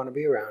person I want to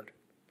be around.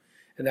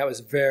 And that was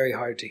very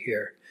hard to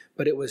hear.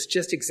 But it was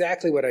just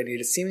exactly what I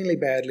needed, seemingly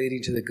bad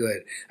leading to the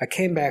good. I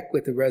came back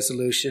with the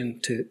resolution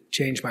to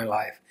change my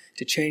life,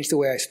 to change the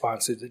way I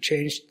sponsor, to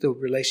change the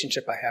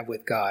relationship I have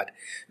with God.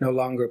 No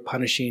longer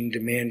punishing,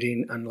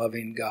 demanding,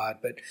 unloving God,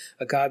 but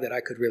a God that I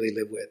could really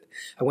live with.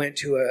 I went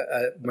to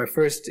my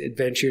first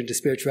adventure into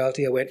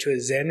spirituality. I went to a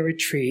Zen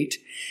retreat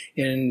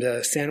in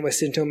the San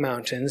Jacinto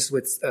Mountains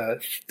with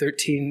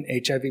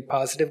 13 HIV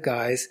positive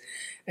guys.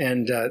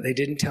 And they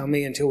didn't tell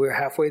me until we were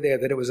halfway there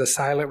that it was a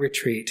silent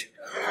retreat.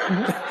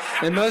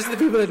 And most of the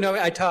people that know me,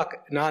 I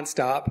talk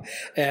nonstop.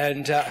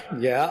 And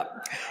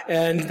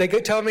and they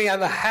told me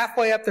I'm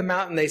halfway up the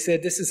mountain. They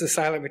said, this is a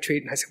silent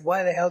retreat. And I said,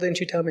 why the hell didn't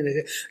you tell me? They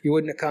said, you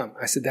wouldn't have come.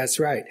 I said, that's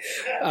right.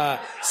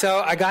 So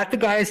I got the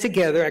guys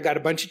together. I got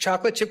a bunch of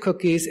chocolate chip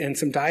cookies and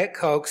some Diet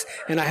Cokes,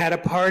 and I had a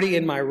party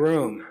in my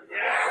room.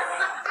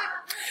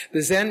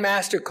 The Zen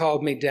master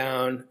called me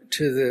down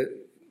to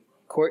the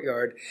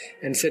courtyard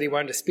and said he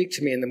wanted to speak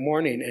to me in the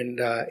morning, and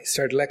he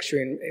started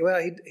lecturing.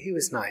 Well, he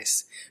was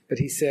nice, but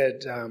he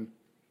said,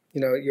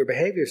 your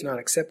behavior is not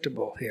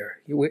acceptable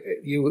here.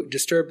 You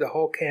disturbed the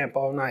whole camp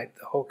all night,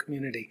 the whole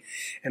community.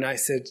 And I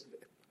said,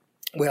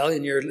 well,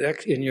 in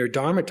your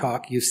Dharma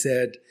talk, you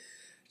said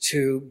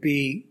to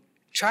be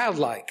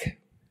childlike.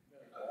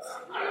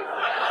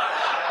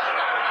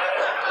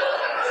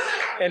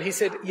 And he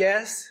said,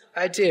 yes,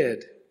 I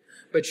did,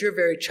 but you're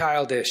very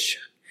childish.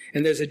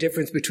 And there's a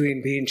difference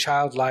between being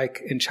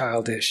childlike and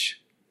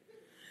childish.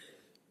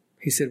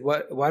 He said,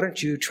 why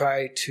don't you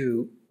try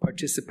to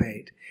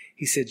participate?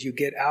 He said, you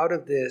get out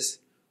of this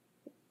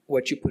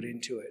what you put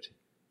into it.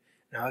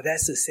 Now,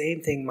 that's the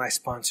same thing my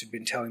sponsor had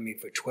been telling me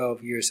for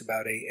 12 years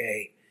about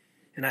AA.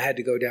 And I had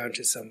to go down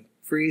to some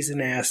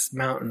freezing-ass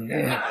mountain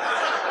and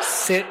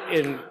sit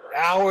in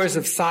hours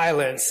of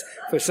silence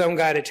for some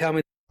guy to tell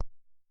me.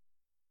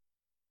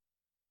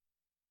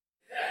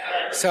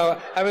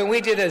 So, we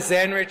did a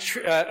Zen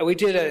retreat, we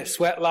did a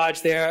sweat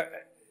lodge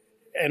there,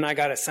 and I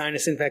got a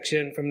sinus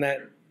infection from that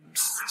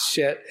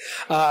shit.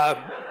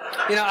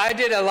 I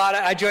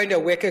joined a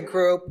Wicca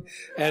group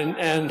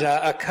and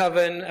a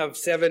coven of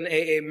 7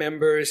 AA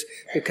members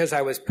because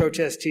I was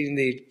protesting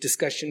the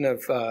discussion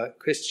of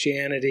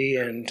Christianity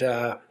and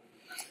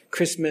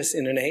Christmas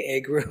in an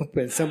AA group,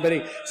 and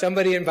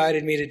somebody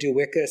invited me to do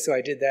Wicca, so I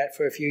did that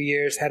for a few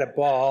years, had a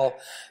ball,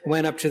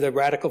 went up to the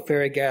Radical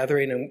Fairy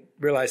gathering and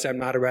realized I'm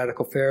not a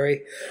Radical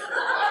Fairy.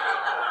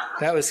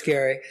 That was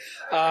scary.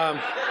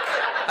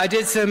 I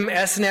did some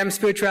S&M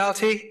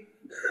spirituality.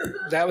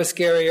 That was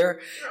scarier.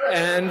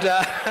 And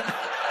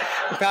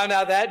found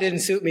out that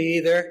didn't suit me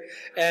either.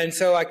 And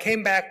so I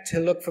came back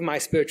to look for my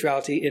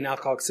spirituality in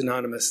Alcoholics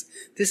Anonymous.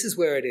 This is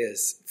where it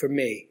is for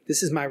me.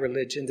 This is my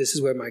religion. This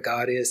is where my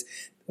God is.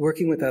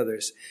 Working with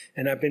others.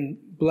 And I've been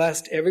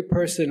blessed. I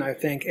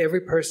thank every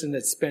person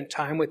that spent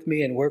time with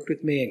me and worked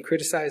with me and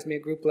criticized me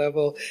at group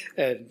level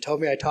and told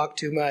me I talk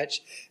too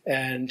much,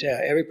 and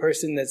every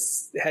person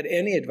that's had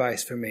any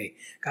advice for me,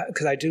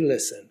 because I do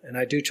listen and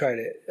I do try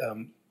to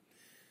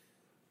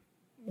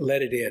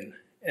let it in.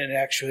 And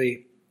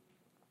actually,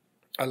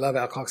 I love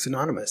Alcoholics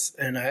Anonymous,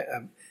 and I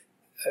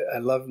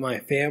love my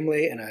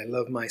family, and I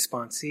love my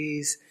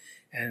sponsees,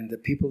 and the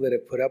people that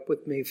have put up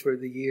with me for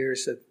the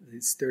years,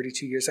 these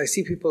 32 years. I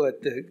see people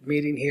at the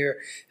meeting here,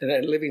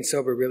 and living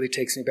sober really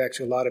takes me back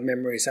to a lot of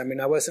memories. I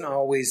wasn't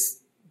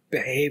always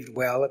behaved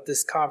well at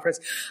this conference.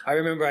 I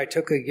remember I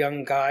took a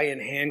young guy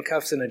in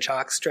handcuffs and a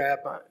jock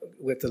strap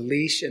with a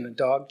leash and a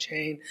dog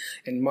chain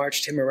and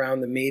marched him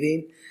around the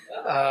meeting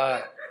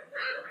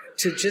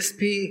to just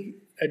be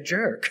a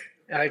jerk.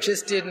 I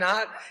just did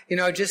not,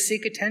 just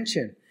seek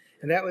attention.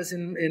 And that was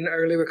in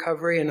early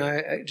recovery, and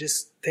I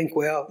just think,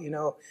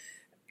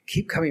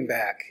 keep coming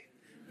back,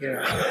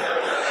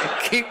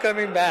 keep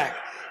coming back.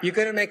 You're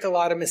going to make a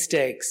lot of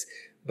mistakes,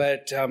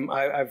 but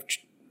I've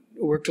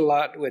worked a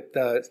lot with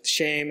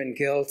shame and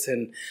guilt,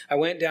 and I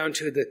went down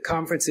to the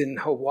conference in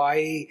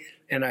Hawaii,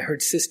 and I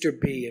heard Sister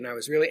B, and I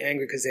was really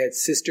angry because they had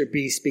Sister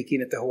B speaking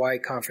at the Hawaii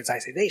conference. I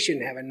said, they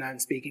shouldn't have a nun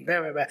speaking,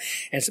 blah, blah, blah.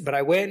 But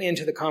I went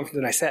into the conference,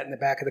 and I sat in the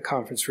back of the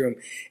conference room,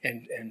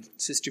 and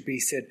Sister B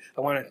said,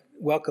 I want to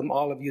welcome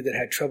all of you that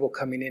had trouble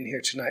coming in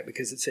here tonight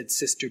because it said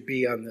Sister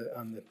B on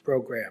the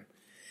program.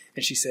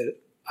 And she said,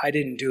 I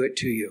didn't do it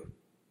to you.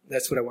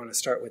 That's what I want to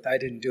start with. I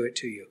didn't do it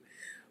to you.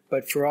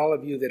 But for all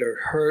of you that are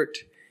hurt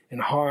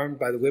and harmed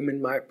by the women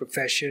in my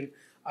profession,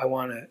 I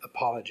want to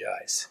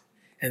apologize.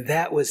 And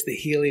that was the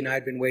healing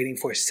I'd been waiting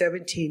for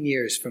 17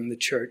 years from the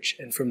church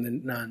and from the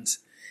nuns.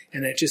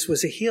 And it just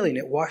was a healing.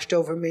 It washed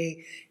over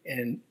me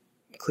and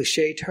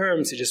cliche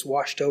terms that just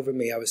washed over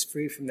me. I was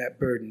free from that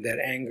burden, that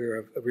anger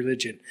of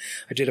religion.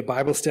 I did a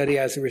Bible study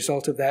as a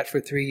result of that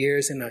for 3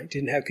 years, and I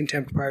didn't have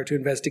contempt prior to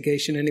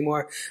investigation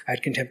anymore. I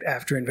had contempt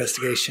after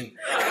investigation.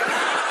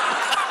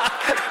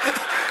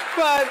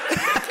 But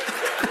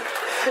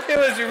it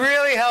was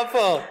really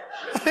helpful.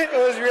 It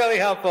was really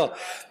helpful.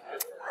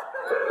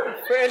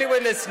 For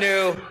anyone that's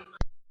new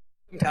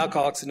to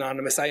Alcoholics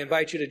Anonymous, I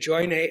invite you to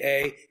join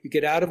AA. You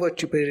get out of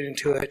what you put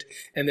into it,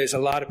 and there's a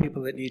lot of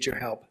people that need your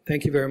help.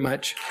 Thank you very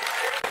much.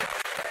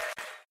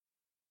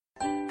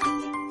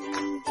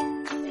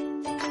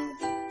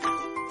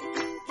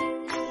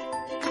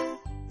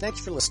 Thanks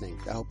for listening.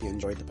 I hope you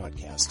enjoyed the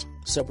podcast.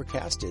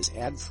 Sobercast is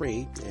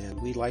ad-free, and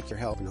we'd like your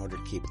help in order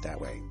to keep it that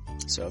way.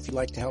 So if you'd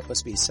like to help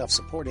us be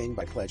self-supporting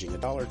by pledging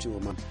 $1 or $2 a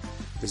month,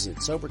 visit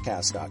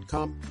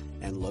Sobercast.com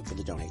and look for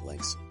the donate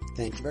links.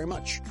 Thank you very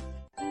much.